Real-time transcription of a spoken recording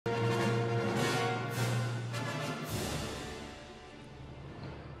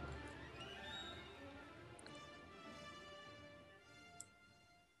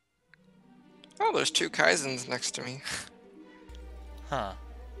Oh, there's two Kaizens next to me. Huh.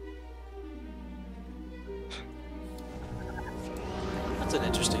 That's an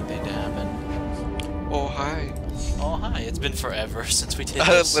interesting thing to happen. Oh, hi. Oh, hi. It's been forever since we did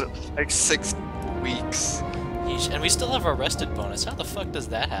this. Like 6 weeks. And we still have our rested bonus. How the fuck does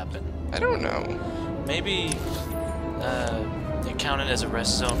that happen? I don't know. Maybe it counted as a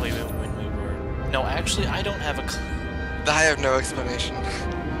rest zone when we were... No, actually, I don't have a clue. I have no explanation.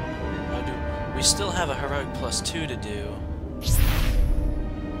 We still have a heroic +2 to do.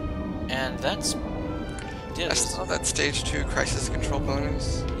 And that's... Yeah, I saw that stage 2 crisis control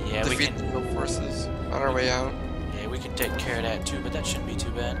bonus. Yeah, we defeat can... the forces on our way out. Yeah, we can take care of that too, but that shouldn't be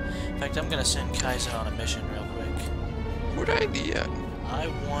too bad. In fact, I'm gonna send Kaizen on a mission real quick. Good idea. I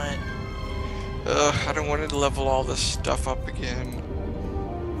want... I don't want to level all this stuff up again.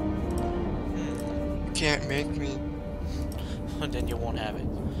 You can't make me. Then you won't have it.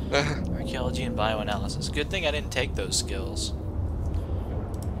 Archaeology and bioanalysis. Good thing I didn't take those skills.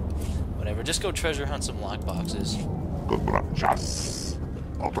 Whatever, just go treasure hunt some lockboxes.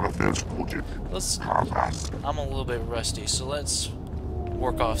 I'm a little bit rusty, so let's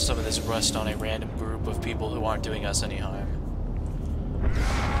work off some of this rust on a random group of people who aren't doing us any harm.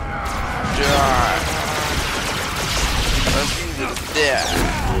 Yeah.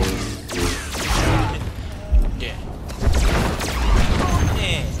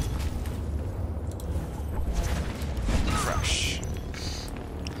 Fresh.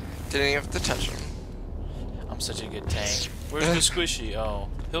 Didn't even have to touch him. I'm such a good tank. Where's the squishy? Oh,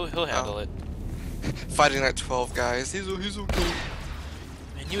 he'll handle it. Fighting like 12 guys. He's okay.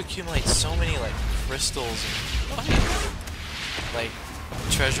 Man, you accumulate so many like crystals and like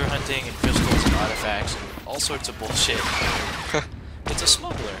treasure hunting and crystals and artifacts and all sorts of bullshit. It's a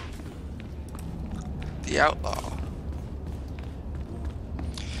smuggler. The outlaw.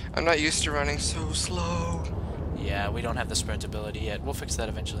 I'm not used to running so slow. Yeah, we don't have the sprint ability yet. We'll fix that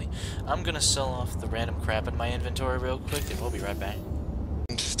eventually. I'm gonna sell off the random crap in my inventory real quick, and we'll be right back.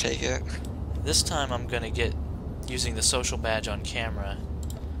 Just take it. This time I'm gonna get using the social badge on camera.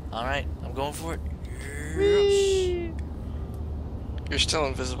 Alright, I'm going for it. Yes. You're still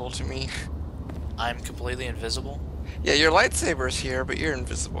invisible to me. I'm completely invisible? Yeah, your lightsaber's here, but you're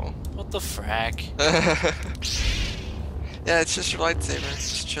invisible. What the frack? Yeah, it's just your lightsaber.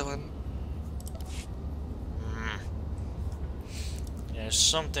 Just chilling. Yeah, there's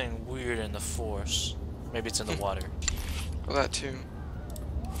something weird in the Force. Maybe it's in the water. Well, that too.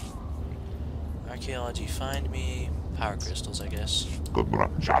 Archaeology, find me power crystals, I guess.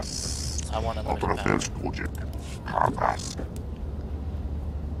 I want unlimited power.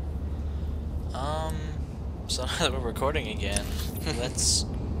 So now that we're recording again, let's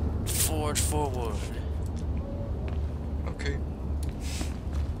forge forward. Okay.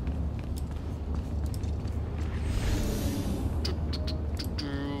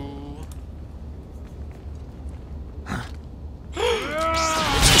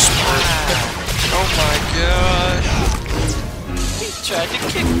 Oh my gosh! He tried to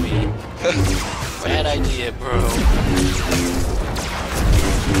kick me. Bad idea, bro.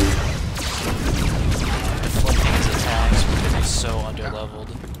 Deflecting his attacks because he's so underleveled.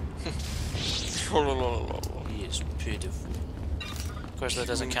 He is pitiful. Of course, that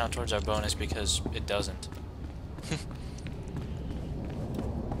doesn't count towards our bonus because it doesn't.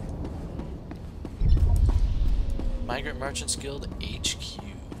 Migrant Merchants Guild HQ.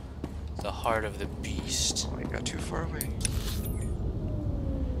 The heart of the beast. Oh, I got too far away.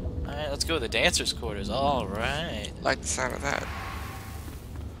 Alright, let's go to the dancer's quarters. Alright. Like the sound of that.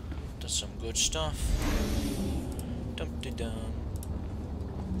 That's some good stuff. Dum-de-dum.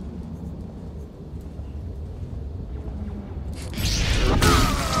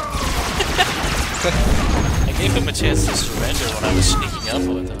 I gave him a chance to surrender when I was sneaking up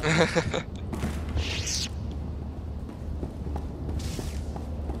with him.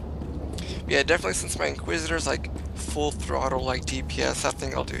 Yeah, definitely since my Inquisitor's like full throttle like DPS, I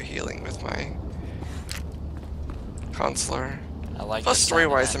think I'll do healing with my Consular. I like Plus the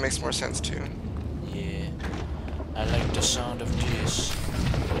story-wise, it makes more sense too. Yeah. I like the sound of this.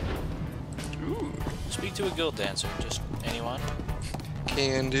 Ooh. Speak to a guild dancer. Just anyone?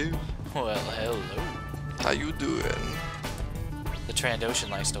 Can do. Well, hello. How you doing? The Trandoshan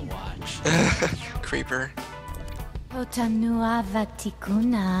likes to watch. Creeper.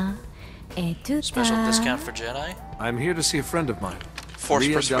 Special discount for Jedi? I'm here to see a friend of mine. Force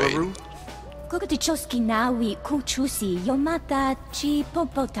Leah persuade. Delarue?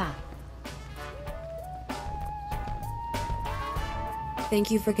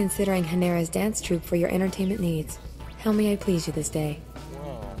 Thank you for considering Hanera's dance troupe for your entertainment needs. How may I please you this day?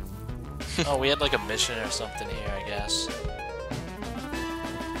 Whoa. Oh, we had like a mission or something here, I guess.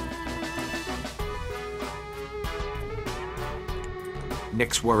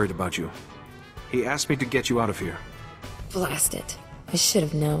 Nick's worried about you. He asked me to get you out of here. Blast it. I should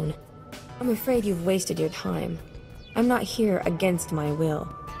have known. I'm afraid you've wasted your time. I'm not here against my will.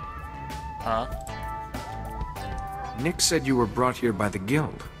 Huh? Nick said you were brought here by the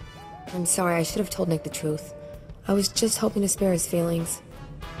guild. I'm sorry, I should have told Nick the truth. I was just hoping to spare his feelings.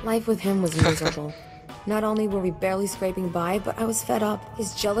 Life with him was miserable. Not only were we barely scraping by, but I was fed up.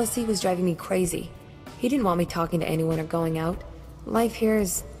 His jealousy was driving me crazy. He didn't want me talking to anyone or going out. Life here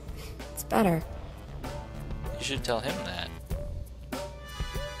is... it's better. You should tell him that.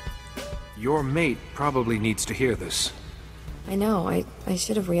 Your mate probably needs to hear this. I know, I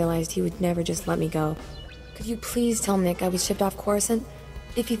should have realized he would never just let me go. Could you please tell Nick I was shipped off Coruscant?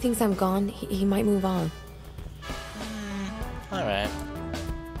 If he thinks I'm gone, he might move on. Alright.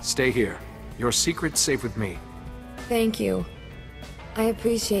 Stay here. Your secret's safe with me. Thank you. I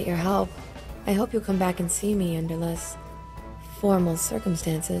appreciate your help. I hope you'll come back and see me under less formal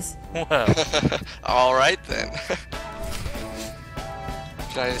circumstances. Well, Alright then.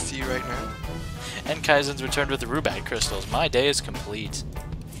 Can I see you right now? and Kaizen's returned with the Rubat crystals. My day is complete.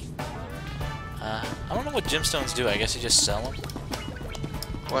 I don't know what gemstones do. I guess you just sell them.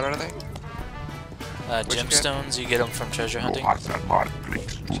 What are they? Gemstones, you get them from treasure hunting.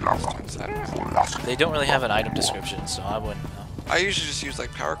 Gemstones, I don't know. They don't really have an item description, so I wouldn't know. I usually just use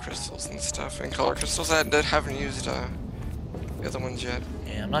like power crystals and stuff, and color crystals. I haven't used the other ones yet.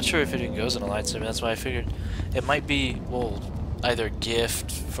 Yeah, I'm not sure if it even goes in a lightsaber. That's why I figured it might be, well, either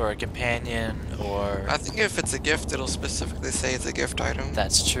gift for a companion or... I think if it's a gift, it'll specifically say it's a gift item.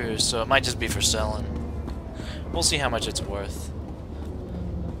 That's true, so it might just be for selling. We'll see how much it's worth.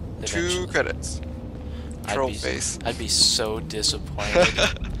 2 eventually. credits. Troll face. I'd be so disappointed.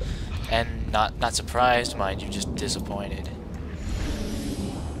 And not surprised, mind you, just disappointed.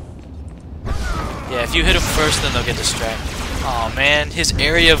 Yeah, if you hit him first, then they'll get distracted. Oh man, his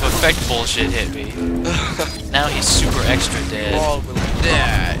area of effect bullshit hit me. Now he's super extra dead. All will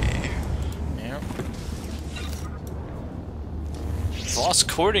die. Yep. Lost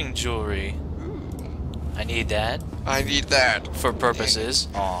courting jewelry. I need that. I need that. For purposes.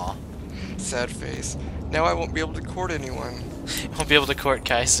 Aw. Sad face. Now I won't be able to court anyone. Won't be able to court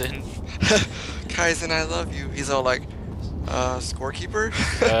Kaizen. Kaizen, I love you. He's all like, scorekeeper?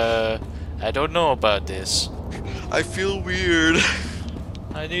 I don't know about this. I feel weird.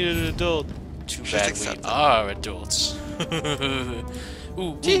 I need an adult. Too Just bad accept we them. are adults.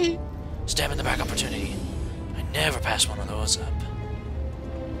 Ooh, stab in the back opportunity. I never pass one of those up.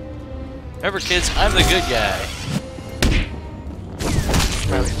 Remember, kids, I'm the good guy.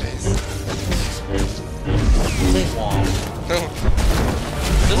 Smiley face. Womp.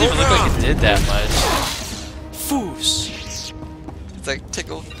 Doesn't even look like it did that much. Foos. It's like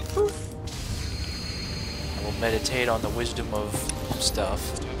tickle. I will meditate on the wisdom of stuff.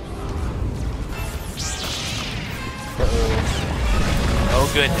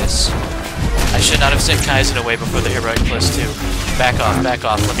 Oh goodness. I should not have sent Kaizen away before the heroic +2. Back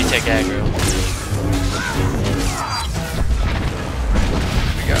off, let me take aggro.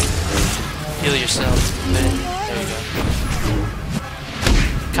 We go. Heal yourself. There you go.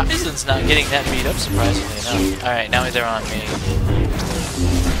 Kaizen's not getting that beat up, surprisingly enough. Alright, now they're on me.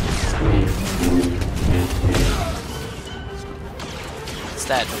 It's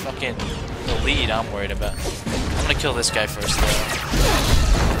that fucking the lead I'm worried about. I'm gonna kill this guy first, though.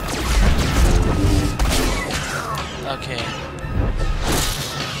 Okay.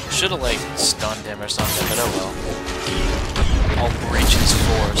 Should've, like, stunned him or something, but oh well. I'll breach his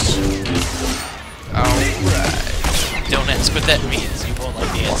force. Alright. Don't ask what that means, you won't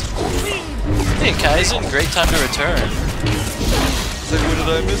like the answer. Hey Kaizen, great time to return. So what did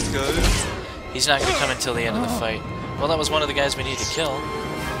I miss, guys? He's not gonna come until the end of the fight. Well, that was one of the guys we need to kill.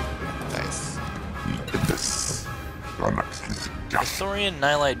 Nice. Thorian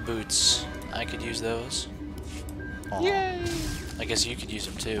Nihilite boots. I could use those. Aw. Yay! I guess you could use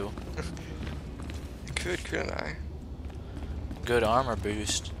them too. Couldn't I? Good armor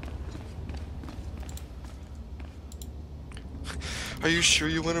boost. Are you sure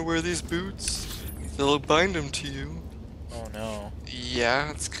you want to wear these boots? They'll bind them to you. Oh no. Yeah,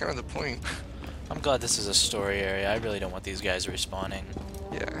 that's kind of the point. I'm glad this is a story area. I really don't want these guys respawning.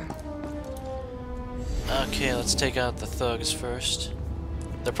 Yeah. Okay, let's take out the thugs first.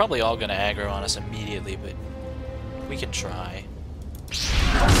 They're probably all gonna aggro on us immediately, but we can try.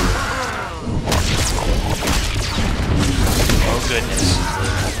 Oh goodness.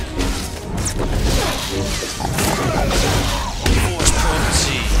 Force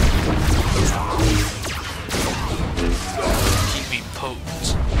potency.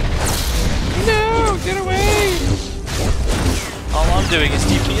 doing is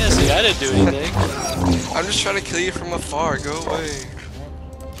DPSing. I didn't do anything. I'm just trying to kill you from afar. Go away.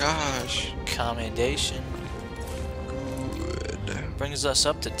 Gosh. Commendation. Good. Brings us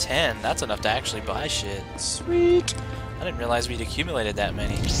up to 10. That's enough to actually buy shit. Sweet. I didn't realize we'd accumulated that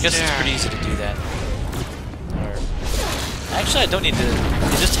many. I guess it's Yeah. pretty easy to do that. Or, actually, I don't need to.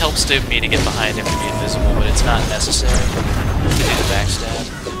 It just helps me to get behind him to be invisible, but it's not necessary to do the backstab.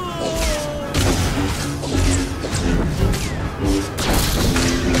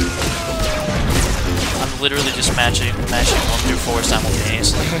 I'm literally just mashing 1 through 4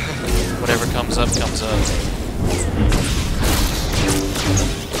 simultaneously. Whatever comes up, comes up.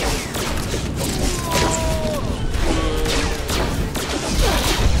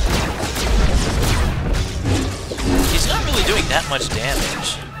 He's not really doing that much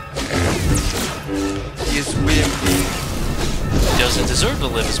damage. He's wimpy. He doesn't deserve to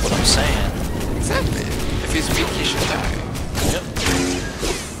live, is what I'm saying. Exactly. If he's weak, he should die. Yep.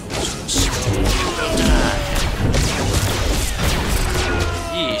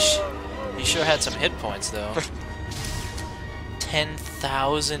 Yeesh. He sure had some hit points, though.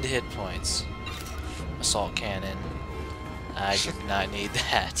 10,000 hit points. Assault cannon. I do not need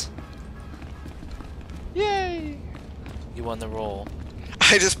that. Yay! You won the roll.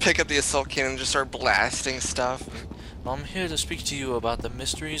 I just pick up the assault cannon and just start blasting stuff. I'm here to speak to you about the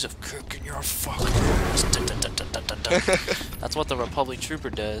mysteries of kicking your fucking ass. Dun, dun, dun, dun, dun, dun, dun. That's what the Republic Trooper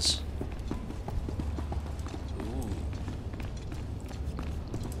does. Ooh.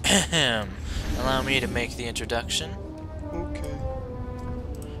 Ahem. Allow me to make the introduction. Okay.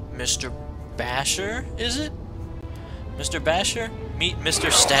 Mr. Basher, is it? Mr. Basher? Meet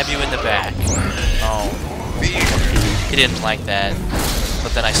Mr. Stab You in the Back. Oh. He didn't like that.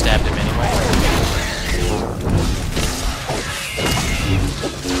 But then I stabbed him anyway.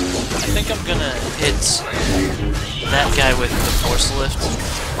 I think I'm gonna hit that guy with the force lift.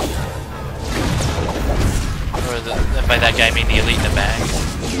 Or by that guy I mean the elite in the back.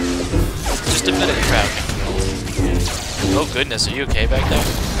 Just a bit of crouching. Oh goodness, are you okay back there?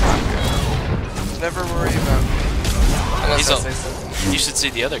 Never worry about me. Unless He's I all, say something. you should see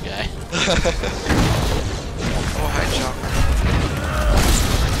the other guy. Oh, hi, Chopper.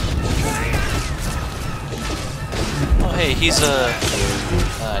 Oh hey, he's a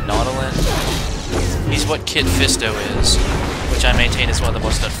Nautilin. He's what Kit Fisto is, which I maintain is one of the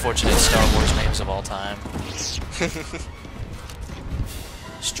most unfortunate Star Wars names of all time.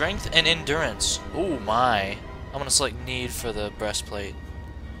 Strength and endurance. Oh my. I'm gonna select need for the breastplate.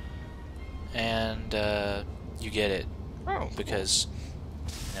 And you get it. Oh. Because,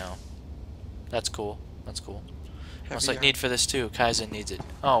 you know, that's cool. That's cool. I'm gonna Heavy select need for this too. Kaizen needs it.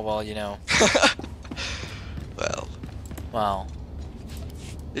 Oh, well, you know. Well. Wow.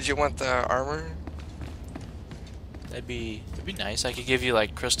 Did you want the armor? That'd be nice. I could give you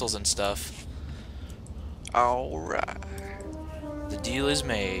like crystals and stuff. Alright. The deal is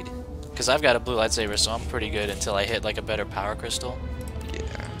made. Because I've got a blue lightsaber, so I'm pretty good until I hit like a better power crystal.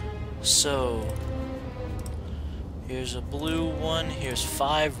 Yeah. So, here's a blue one. Here's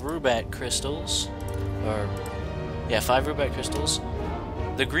 5 Rubat crystals. Or, yeah, 5 Rubat crystals.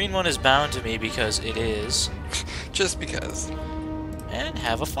 The green one is bound to me because it is. Just because. And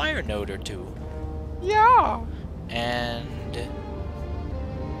have a fire node or 2. Yeah. And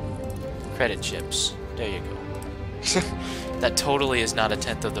credit chips. There you go. That totally is not a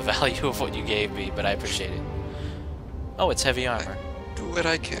tenth of the value of what you gave me, but I appreciate it. Oh, it's heavy armor. Do what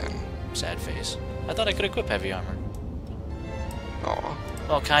I can. Sad face. I thought I could equip heavy armor. Aw.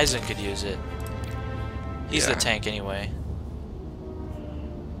 Well, Kaizen could use it. He's the Yeah. tank anyway.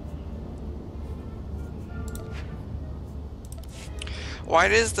 Why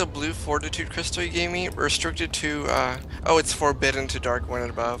is the blue fortitude crystal you gave me restricted to, oh, it's forbidden to Dark One and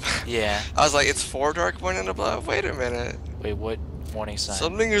above? Yeah. I was like, it's for Dark One and above? Wait a minute. Wait, what warning sign?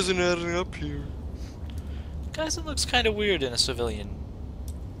 Something isn't adding up here. Kaizen looks kind of weird in a civilian,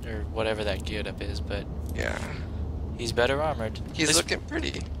 or whatever that geared up is, but Yeah. he's better armored. He's At least- looking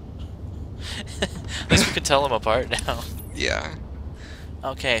pretty. At least we can tell him apart now. Yeah.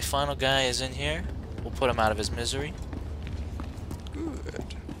 Okay, final guy is in here. We'll put him out of his misery.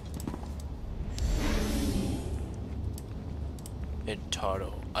 Good.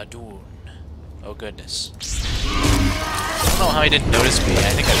 Intaro Adun. Oh goodness. I don't know how he didn't notice me.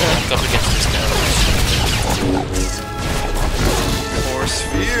 I think I bumped up against his nose. Or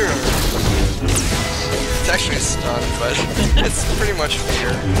sphere. It's actually a stun, but it's pretty much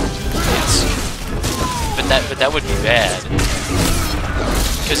fear. But that would be bad.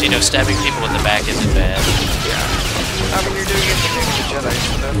 Because, you know, stabbing people in the back isn't bad. Yeah. I mean, you're doing it in the name of the Jedi,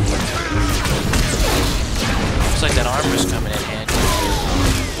 so that's good. Looks like that armor's coming in handy.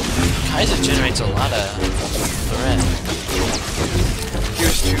 Kaizen generates a lot of threat. He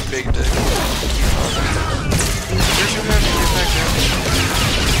was too big to keep on. There's your man to get back down.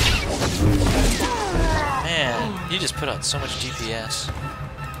 Man, you just put out so much DPS.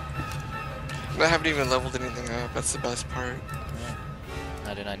 I haven't even leveled anything up. That's the best part.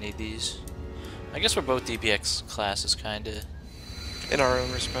 I do not need these. I guess we're both DPX classes, kinda. In our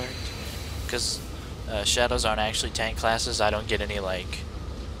own respect. Because shadows aren't actually tank classes. I don't get any, like,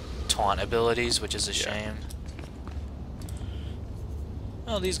 taunt abilities, which is a shame.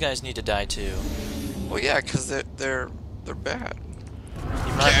 Oh, these guys need to die too. Well, yeah, because they're bad.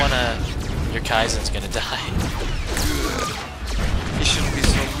 You might wanna... Your Kaizen's gonna die. Good. He shouldn't be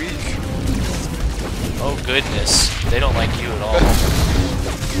so weak. Oh goodness, they don't like you at all.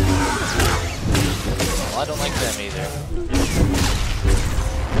 Well, I don't like them either.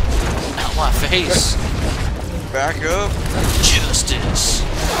 Ow, my face! Back up. Justice!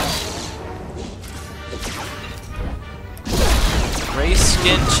 Gray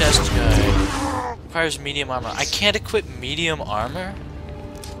skin chest guard. Requires medium armor. I can't equip medium armor?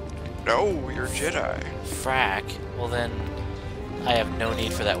 No, you're Jedi. Frack. Well then, I have no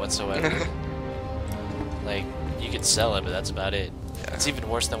need for that whatsoever. Like, you could sell it, but that's about it. Yeah. It's even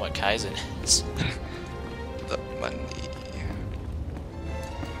worse than what Kaizen is. The money.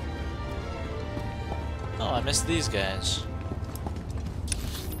 Oh, I missed these guys.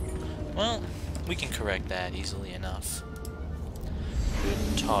 Well, we can correct that easily enough.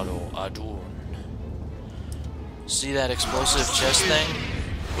 Taro Adun. See that explosive chest thing?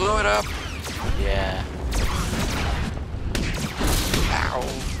 Blow it up. Yeah. Ow.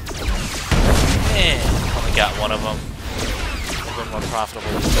 Man, only got one of them. Would have been more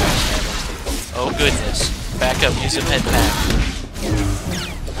profitable than that. Oh goodness. Back up, use a med pack.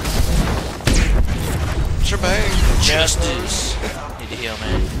 Shebang. Justice. Need to heal,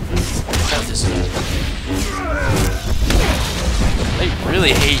 man. Cut this up. They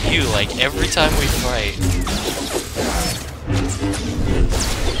really hate you, like, every time we fight.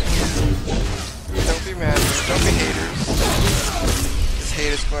 Don't be mad. Don't be haters. This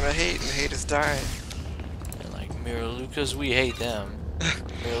hate is gonna hate, and hate is die. And like, Miralukas, we hate them.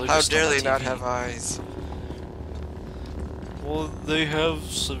 How dare they not have eyes? Well, they have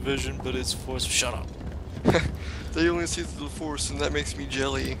some vision, but it's force. Shut up. They only see through the force, and that makes me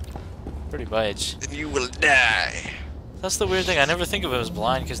jelly. Pretty much. Then you will die. That's the weird thing. I never think of it as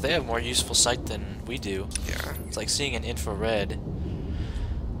blind because they have more useful sight than we do. Yeah. It's like seeing an infrared.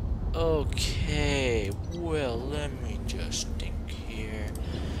 Okay. Well, let me just think here.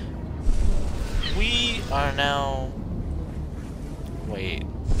 We are now. Wait.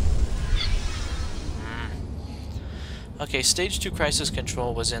 Okay, stage 2 crisis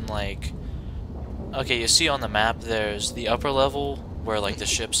control was in like. Okay, you see on the map there's the upper level where like the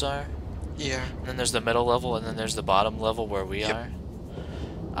ships are. Yeah. And then there's the middle level, and then there's the bottom level where we are.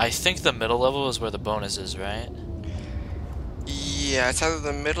 I think the middle level is where the bonus is, right? Yeah, it's either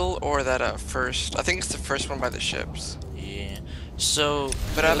the middle or that first. I think it's the first one by the ships. Yeah. So.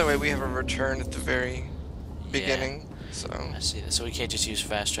 But either way, we have a return at the very beginning. So. I see that. So we can't just use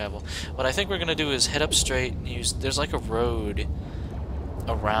fast travel. What I think we're gonna do is head up straight and use. There's like a road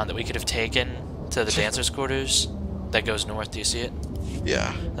around that we could have taken to the dancers' quarters that goes north. Do you see it?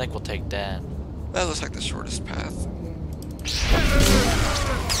 Yeah. I think we'll take that. That looks like the shortest path. Good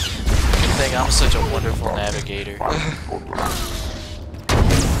thing I'm such a wonderful navigator.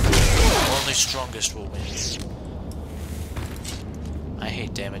 Only strongest will win. I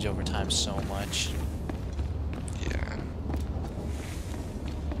hate damage over time so much. Yeah.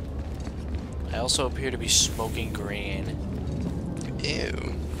 I also appear to be smoking green.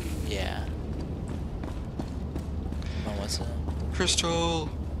 Ew. Yeah. Oh, what's that? Crystal.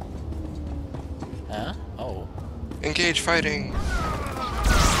 Huh? Oh. Engage fighting. Oh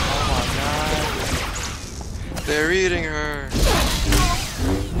my god. They're eating her.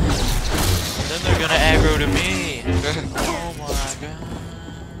 Then they're gonna aggro to me. Oh my god.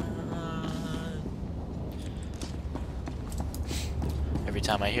 Every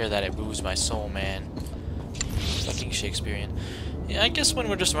time I hear that, it woos my soul, man. Fucking Shakespearean. Yeah, I guess when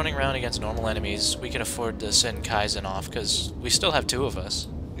we're just running around against normal enemies, we can afford to send Kaizen off, because we still have 2 of us.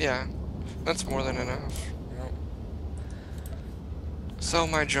 Yeah. That's more than enough. Sell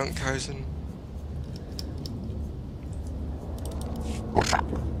my junk, Kaizen.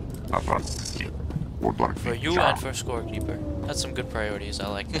 For you and for Scorekeeper. That's some good priorities, I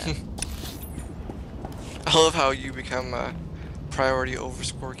like that. I love how you become a priority over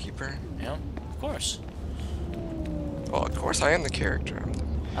Scorekeeper. Yeah, of course. Well, of course, I am the character.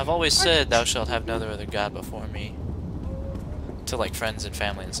 I've always said, thou shalt have no other god before me. to like friends and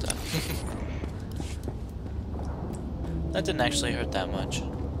family and stuff. That didn't actually hurt that much.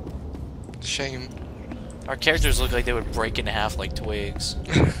 Shame. Our characters look like they would break in half like twigs.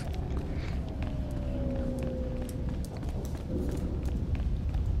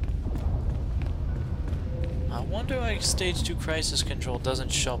 I wonder why Stage 2 Crisis Control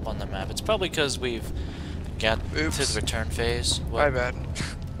doesn't show up on the map. It's probably because we've got to the return phase. My bad.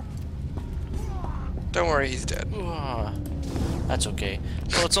 Don't worry, he's dead. That's okay.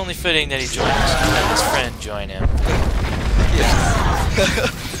 Well, it's only fitting that he joins, that his friend join him.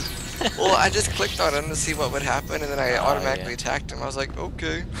 Yes. Well, I just clicked on him to see what would happen, and then I automatically attacked him. I was like,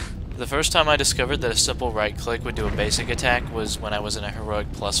 okay. The first time I discovered that a simple right click would do a basic attack was when I was in a heroic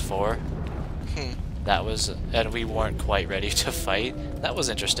 +4. That was, and we weren't quite ready to fight. That was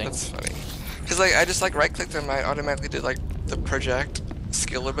interesting. That's funny. Cause like I just like right clicked and I automatically did like the project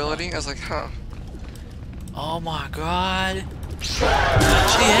skill ability. I was like, huh. Oh my god!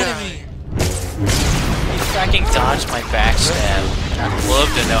 The enemy! He fucking dodged my backstab. I'd love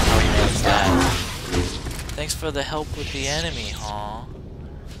to know how he does that. Thanks for the help with the enemy, huh?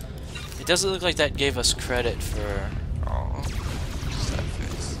 It doesn't look like that gave us credit for... Aw. Sad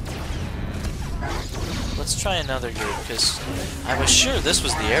face. Let's try another group, because I was sure this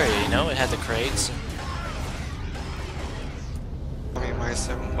was the area, you know? It had the crates. I mean,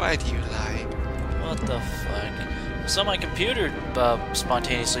 why do you lie? What the fuck? So my computer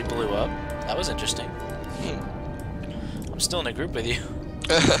spontaneously blew up. That was interesting. I'm still in a group with you.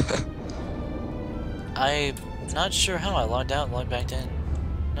 I'm not sure how I logged out and logged back in.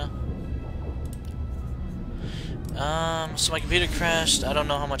 No. So my computer crashed. I don't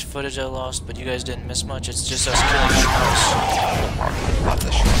know how much footage I lost, but you guys didn't miss much. It's just us killing schmucks.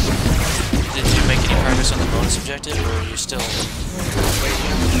 Did you make any progress on the bonus objective, or are you still waiting?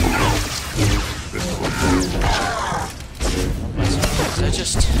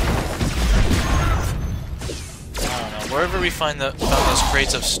 I don't know. Wherever we found those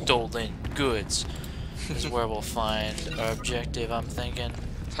crates of stolen goods is where we'll find our objective, I'm thinking.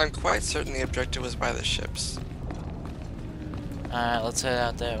 I'm quite certain the objective was by the ships. Alright, let's head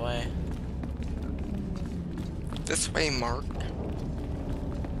out that way. This way, Mark.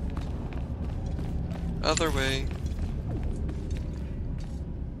 Other way.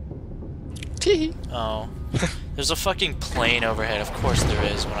 Tee. Oh. There's a fucking plane overhead. Of course there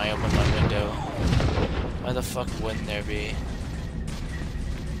is when I open my window. Why the fuck wouldn't there be?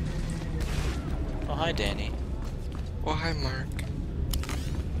 Oh, hi, Danny. Oh, hi, Mark.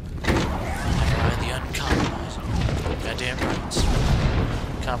 Why the uncompromising? Goddamn rights.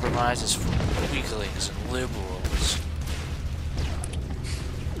 Compromise is for weaklings and liberals.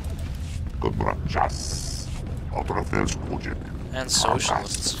 And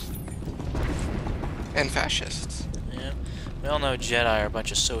socialists. And fascists. Yeah. We all know Jedi are a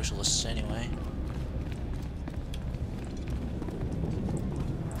bunch of socialists anyway.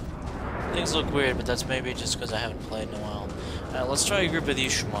 Things look weird, but that's maybe just because I haven't played in a while. Alright, let's try a group of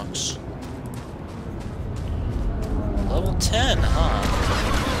these schmucks. Level 10, huh?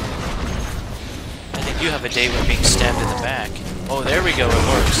 I think you have a date with being stabbed in the back. Oh, there we go, it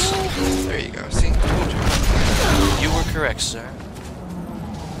works. There you go, see? Told you. You were correct, sir.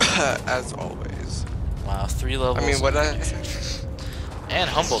 As always. Wow, 3 levels. I mean, what And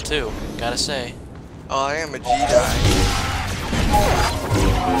humble, too, gotta say. Oh, I am a Jedi.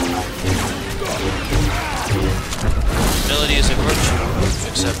 Humility is a virtue,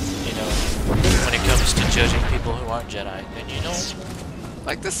 except, you know, when it comes to judging people who aren't Jedi. And you know...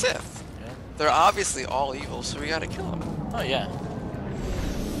 Like the Sith. Yeah. They're obviously all evil, so we gotta kill them. Oh, yeah.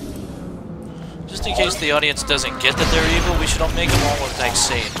 Just in case the audience doesn't get that they're evil, we should all make them all look like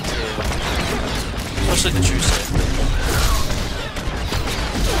Satan, too. Especially the true Sith.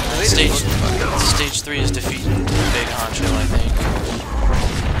 Stage 3 is defeating Big Honcho, I think.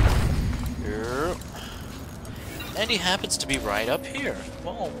 Yep. And he happens to be right up here.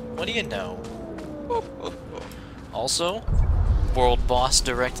 Well, what do you know? Also, world boss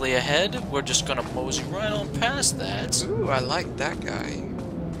directly ahead. We're just gonna mosey right on past that. Ooh, I like that guy.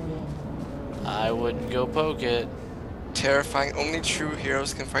 I wouldn't go poke it. Terrifying. Only true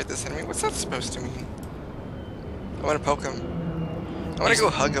heroes can fight this enemy. What's that supposed to mean? I want to poke him. I want to go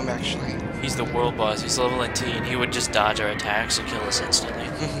hug him, actually. He's the world boss. He's level 18. He would just dodge our attacks and kill us instantly.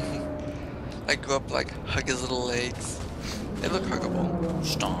 Like go up, like hug his little legs. They look huggable.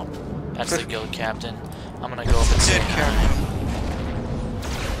 Stomp. That's the guild captain. I'm gonna go up and say hi.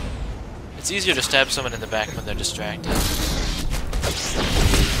 It's easier to stab someone in the back when they're distracted.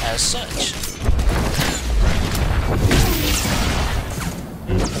 As such.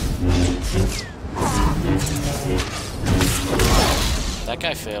 That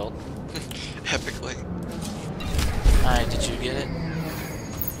guy failed. Epically. Alright, did you get it?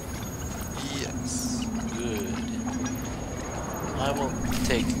 Yes. Good. I will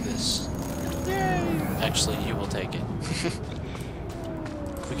take this. Actually, you will take it.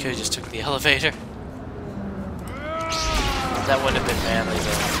 We could have just took the elevator. That wouldn't have been manly,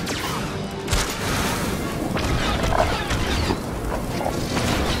 though.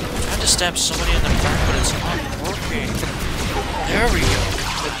 I'm trying to stab somebody in the back, but it's not working. There we go.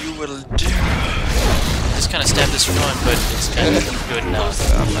 But you will do. I just kind of stabbed this front, but it's kind of good enough.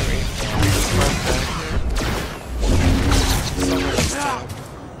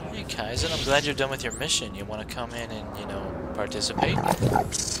 Hey, Kaizen, I'm glad you're done with your mission. You want to come in and, you know, participate?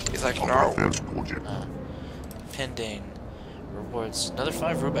 He's like, no. Pending. Rewards. Another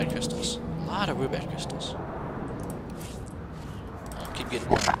 5 Rubat crystals. A lot of Rubat crystals. I'll keep getting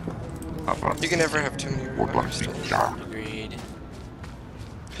more. You can never have too many Rubat crystals. Agreed.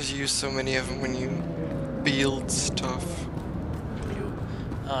 Because you use so many of them when you build stuff.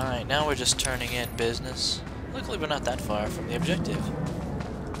 Alright, now we're just turning in business. Luckily we're not that far from the objective.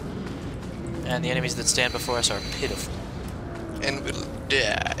 And the enemies that stand before us are pitiful. And will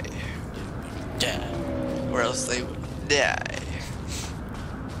die. Die. Or else they will die.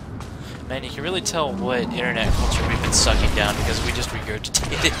 Man, you can really tell what internet culture we've been sucking down because we just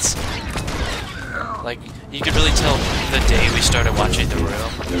regurgitate it. Like, you could really tell the day we started watching The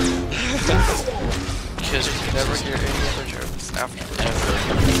Room. Because You can never hear any other jokes after. ever.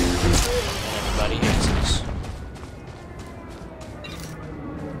 And everybody hates us.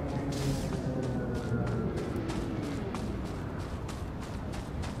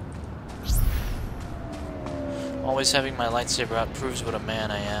 Always having my lightsaber out proves what a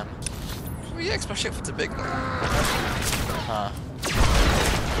man I am. Well, yeah, especially if it's a big one. Huh.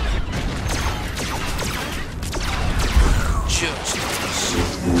 Justice.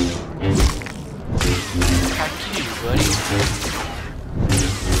 Hack you, buddy.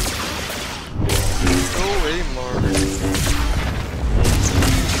 Go away, Mark.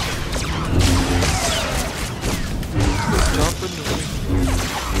 Stop annoying.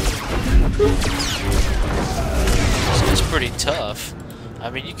 This guy's pretty tough. I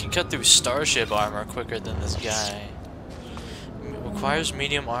mean, you can cut through starship armor quicker than this guy. Requires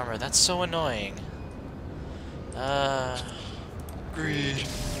medium armor. That's so annoying. Greed.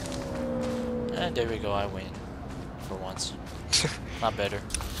 And there we go, I win. For once. Not better.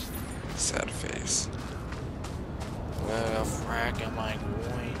 Sad face. Where the frack am I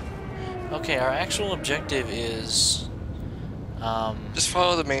going? Okay, our actual objective is... Just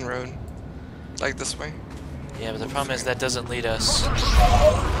follow the main road. Like this way. yeah, but the problem is that doesn't lead us...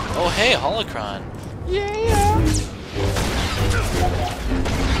 Oh, hey, holocron! Yeah.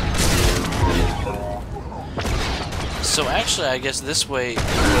 So actually, I guess this way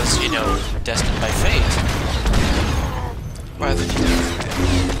was, you know, destined by fate. Why did you do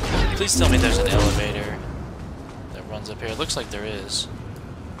that? Please tell me there's an elevator that runs up here. It looks like there is.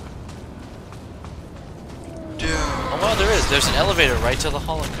 Yeah. Oh, well, there is. There's an elevator right to the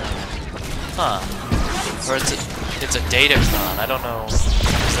holocron. Huh. Or it's a datacron. I don't know. Is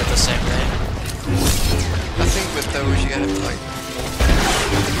that the same thing? I think with those you gotta like.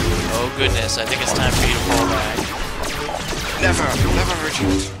 Oh, goodness. I think it's time for you to fall back. Never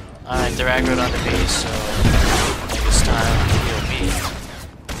retreat. Alright, they're aggroed onto me, so I think it's time to heal me.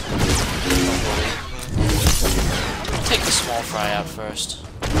 Hopefully. I'll take the small fry out first.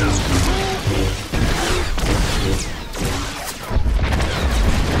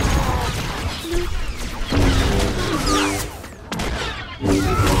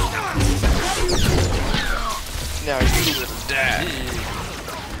 Now you will die.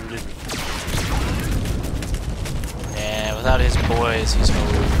 Yeah, without his boys, he's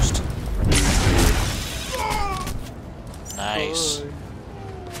hosed. Nice.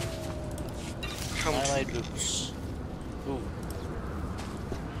 Come Highlight to boots. Ooh.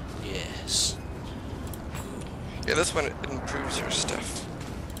 Yes. Yeah, this one improves your stuff.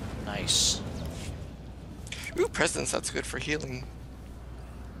 Nice. Ooh, presence, that's good for healing.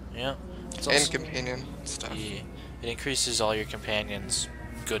 Yeah. It's And also, companion stuff. yeah, it increases all your companions'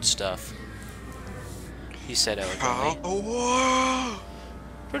 good stuff. He said eloquently. Oh,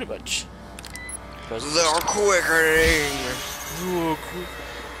 Pretty much. Presents. they're quickening.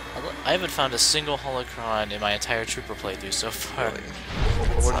 I haven't found a single holocron in my entire trooper playthrough so far.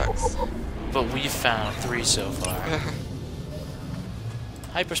 Really? Sucks. But we've found 3 so far.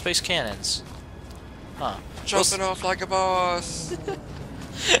 Hyperspace cannons. Huh. Jumping off like a boss.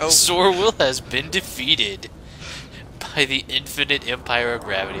 Oh. Sorwell has been defeated by the infinite empire of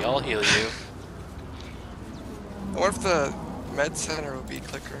gravity. I'll heal you. I wonder if the Med Center will be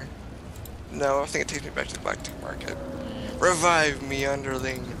clicker. No, I think it takes me back to the Black Tick Market. Revive me,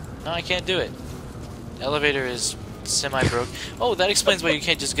 underling. No, I can't do it. The elevator is semi-broke. Oh, that explains why you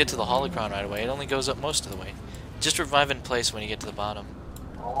can't just get to the holocron right away. It only goes up most of the way. Just revive in place when you get to the bottom.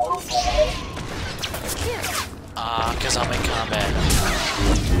 Ah, because I'm in combat.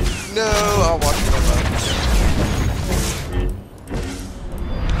 No, I'll watch my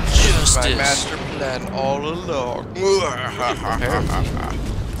Justice. master plan all along. I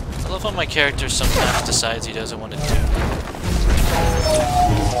love how my character sometimes decides he doesn't want to do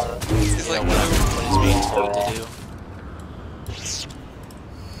He's like, what he's being told to do.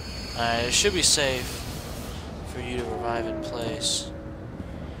 Alright, it should be safe for you to revive in place.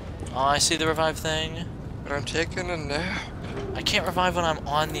 Oh, I see the revive thing. but I'm taking a nap. I can't revive when I'm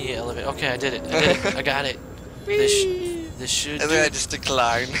on the elevator. Okay, I did it. I did it. I got it. This should And do then I it. just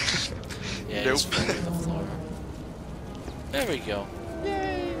decline. Yeah, Nope. just fall to the floor. There we go.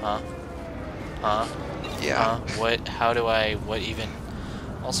 Huh? Huh? Yeah. Huh? What? How do I? What even?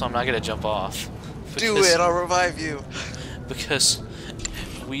 Also, I'm not gonna jump off. Do Because- it, I'll revive you. Because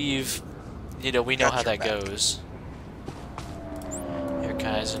we know Got how your that back. goes. Here,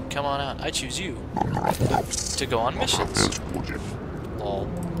 Kaizen, come on out. I choose you to go on missions. Lol.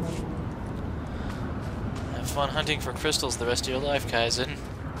 Have fun hunting for crystals the rest of your life, Kaizen.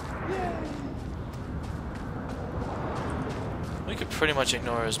 We could pretty much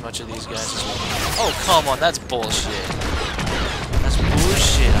ignore as much of these guys as we can. Oh, come on, that's bullshit. That's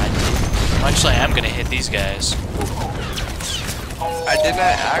bullshit. Actually, I am gonna hit these guys. I did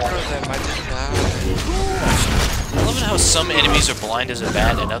not aggro them, I did not. I love it how some enemies are blind as a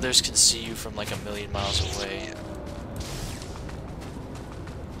bat and others can see you from like a million miles away.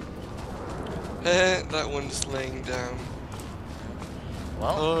 That one's laying down.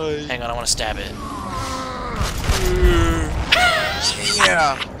 Well, hang on, I want to stab it.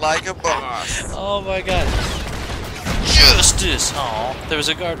 Yeah, like a boss. Oh my god. Justice! Aw, there was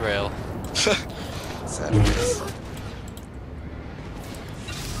a guardrail. Saturdays.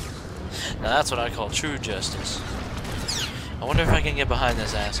 Now that's what I call true justice. I wonder if I can get behind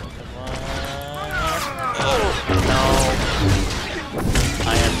this asshole. Come on. Oh, no.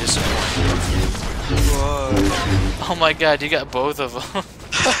 I am disappointed. Whoa. Oh my god, you got both of them.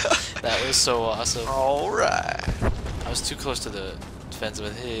 That was so awesome. Alright. I was too close to the fence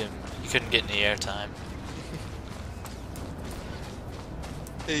with him. He couldn't get any airtime.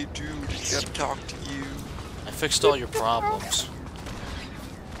 Hey dude, gotta talk to you. I fixed all your problems.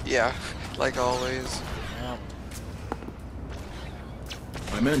 Yeah, like always. Yeah.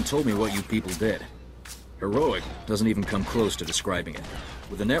 My men told me what you people did. Heroic doesn't even come close to describing it.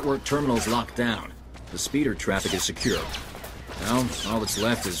 With the network terminals locked down, the speeder traffic is secure. Now, all that's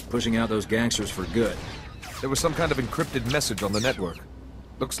left is pushing out those gangsters for good. There was some kind of encrypted message on the network.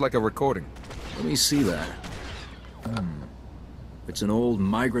 Looks like a recording. Let me see that. It's an old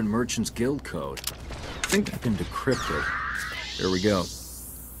Migrant Merchants Guild code. I think I can decrypt it. Here we go.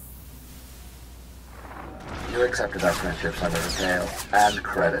 You accepted our friendship, Senator Gale, and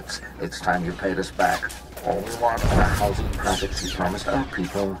credits. It's time you paid us back. All we want are the housing projects you promised our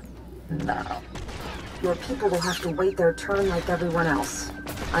people now. Your people will have to wait their turn like everyone else.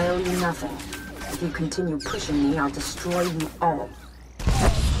 I owe you nothing. If you continue pushing me, I'll destroy you all.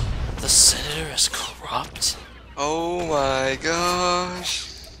 The senator is corrupt? Oh my gosh.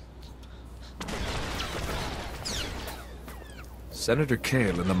 Senator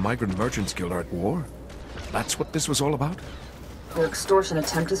Kale and the Migrant Merchants Guild are at war? That's what this was all about? Your extortion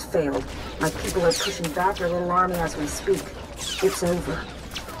attempt has failed. My people are pushing back their little army as we speak. It's over.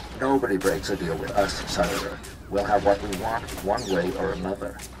 Nobody breaks a deal with us, Senator. We'll have what we want, one way or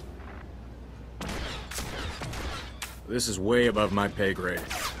another. This is way above my pay grade.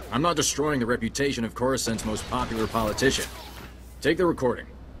 I'm not destroying the reputation of Coruscant's most popular politician. Take the recording.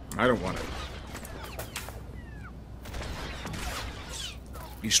 I don't want it.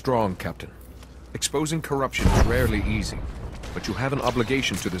 Be strong, Captain. Exposing corruption is rarely easy, but you have an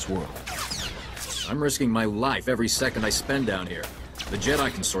obligation to this world. I'm risking my life every second I spend down here. The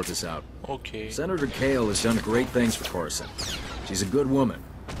Jedi can sort this out. Okay. Senator Kale has done great things for Coruscant. She's a good woman.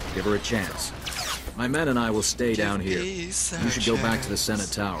 Give her a chance. My men and I will stay down here. You should go back to the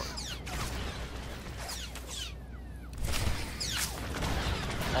Senate Tower.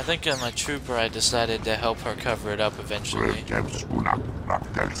 I think I'm a trooper. I decided to help her cover it up eventually.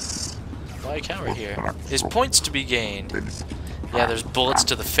 Why cower here? There's points to be gained. Yeah, there's bullets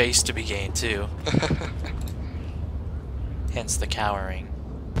to the face to be gained too. Hence the cowering.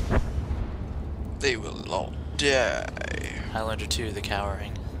 They will all die. Highlander 2, the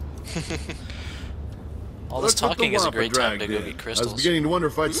cowering. All this Look what talking the is a Wampa great time to dragged go in. get I was crystals. beginning to wonder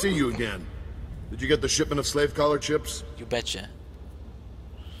if I'd see you again. Did you get the shipment of slave collar chips? You betcha.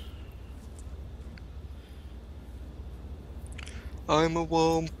 I'm a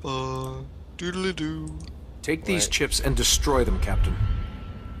wampa. Doodly-doo. Take these What? chips and destroy them, Captain.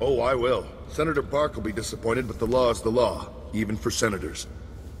 Oh, I will. Senator Park will be disappointed, but the law is the law, even for senators.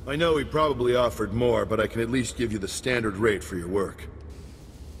 I know he probably offered more, but I can at least give you the standard rate for your work.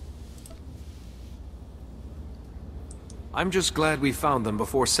 I'm just glad we found them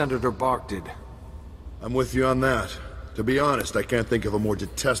before Senator Bark did. I'm with you on that. To be honest, I can't think of a more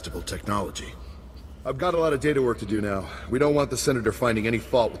detestable technology. I've got a lot of data work to do now. We don't want the Senator finding any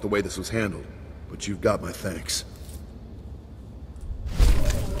fault with the way this was handled. But you've got my thanks.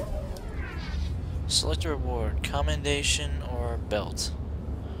 Select a reward, commendation or belt.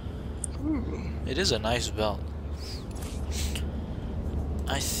 Ooh. It is a nice belt.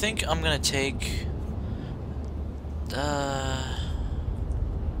 I think I'm gonna take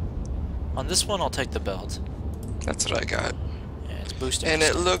on this one I'll take the belt. That's what I got. Yeah, it's boosting. And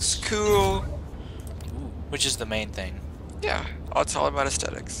it looks cool. Ooh, which is the main thing. Yeah, it's all about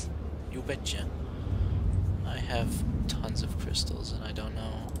aesthetics. You betcha. I have tons of crystals and I don't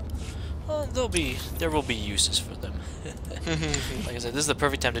know. Well, there will be uses for them. Like I said, this is the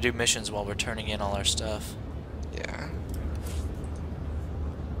perfect time to do missions while we're turning in all our stuff. Yeah.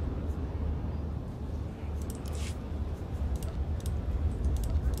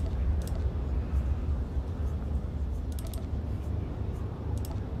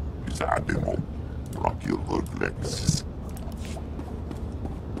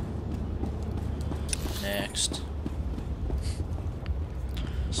 Next.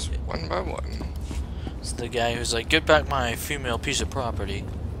 Just one by one. It's the guy who's like, get back my female piece of property.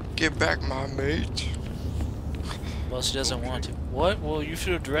 Get back my mate. Well, she doesn't want to. What? Well, you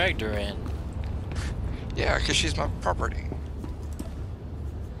should have dragged her in. Yeah, because she's my property.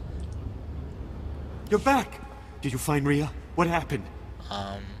 You're back! Did you find Rhea? What happened?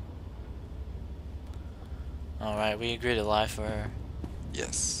 Alright, we agree to lie for her.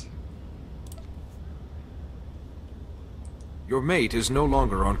 Yes. Your mate is no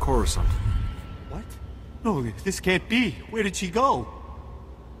longer on Coruscant. What? No, this can't be. Where did she go?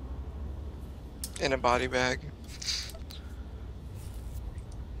 In a body bag.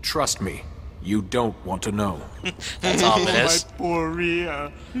 Trust me, you don't want to know. That's ominous. My poor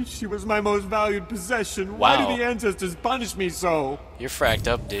Rhea. She was my most valued possession. Why Wow. did the ancestors punish me so? You're fracked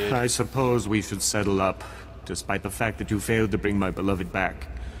up, dude. I suppose we should settle up, despite the fact that you failed to bring my beloved back.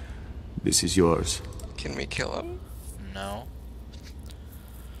 This is yours. Can we kill him? No.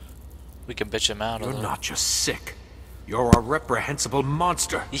 We can bitch him out a You're little. not just sick. You're a reprehensible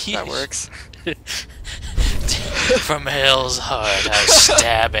monster. That works. From hell's heart, I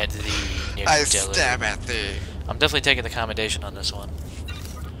stab at thee. I Nigella. stab at thee. I'm definitely taking the commendation on this one.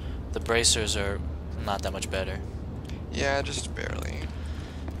 The bracers are not that much better. Yeah, just barely.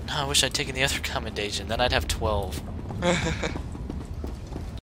 No, I wish I'd taken the other commendation. Then I'd have 12.